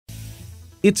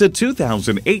It's a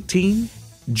 2018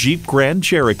 Jeep Grand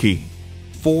Cherokee.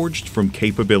 Forged from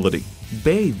capability,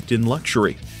 bathed in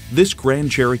luxury, this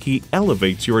Grand Cherokee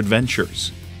elevates your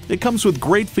adventures. It comes with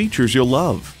great features you'll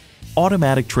love: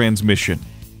 automatic transmission,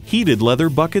 heated leather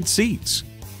bucket seats,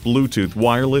 Bluetooth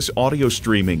wireless audio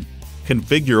streaming,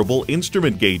 configurable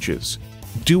instrument gauges,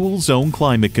 dual zone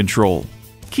climate control,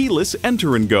 keyless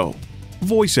enter and go,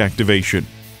 voice activation,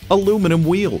 aluminum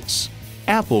wheels,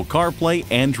 Apple CarPlay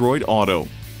Android Auto,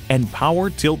 and power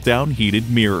tilt-down heated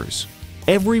mirrors.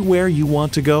 Everywhere you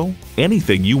want to go,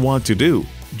 anything you want to do,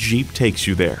 Jeep takes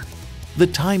you there. The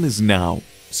time is now.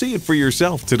 See it for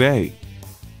yourself today.